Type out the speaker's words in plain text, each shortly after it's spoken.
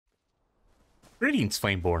Greetings,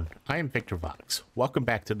 Flameborn. I am Victor Vox. Welcome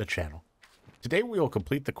back to the channel. Today we will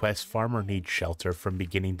complete the quest Farmer Needs Shelter from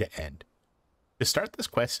beginning to end. To start this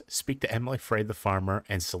quest, speak to Emily Frey the farmer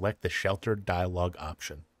and select the Shelter dialogue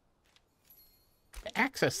option. To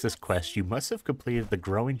access this quest, you must have completed the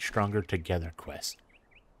Growing Stronger Together quest.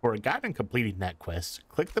 For a guide on completing that quest,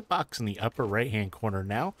 click the box in the upper right hand corner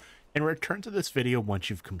now and return to this video once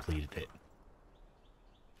you've completed it.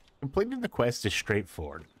 Completing the quest is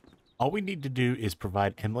straightforward. All we need to do is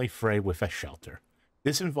provide Emily Frey with a shelter.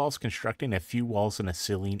 This involves constructing a few walls and a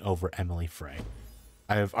ceiling over Emily Frey.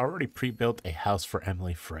 I have already pre-built a house for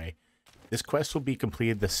Emily Frey. This quest will be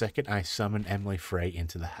completed the second I summon Emily Frey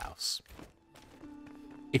into the house.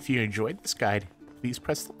 If you enjoyed this guide, please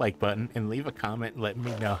press the like button and leave a comment letting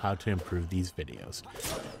me know how to improve these videos.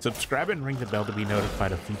 Subscribe and ring the bell to be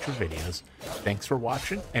notified of future videos. Thanks for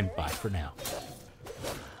watching and bye for now.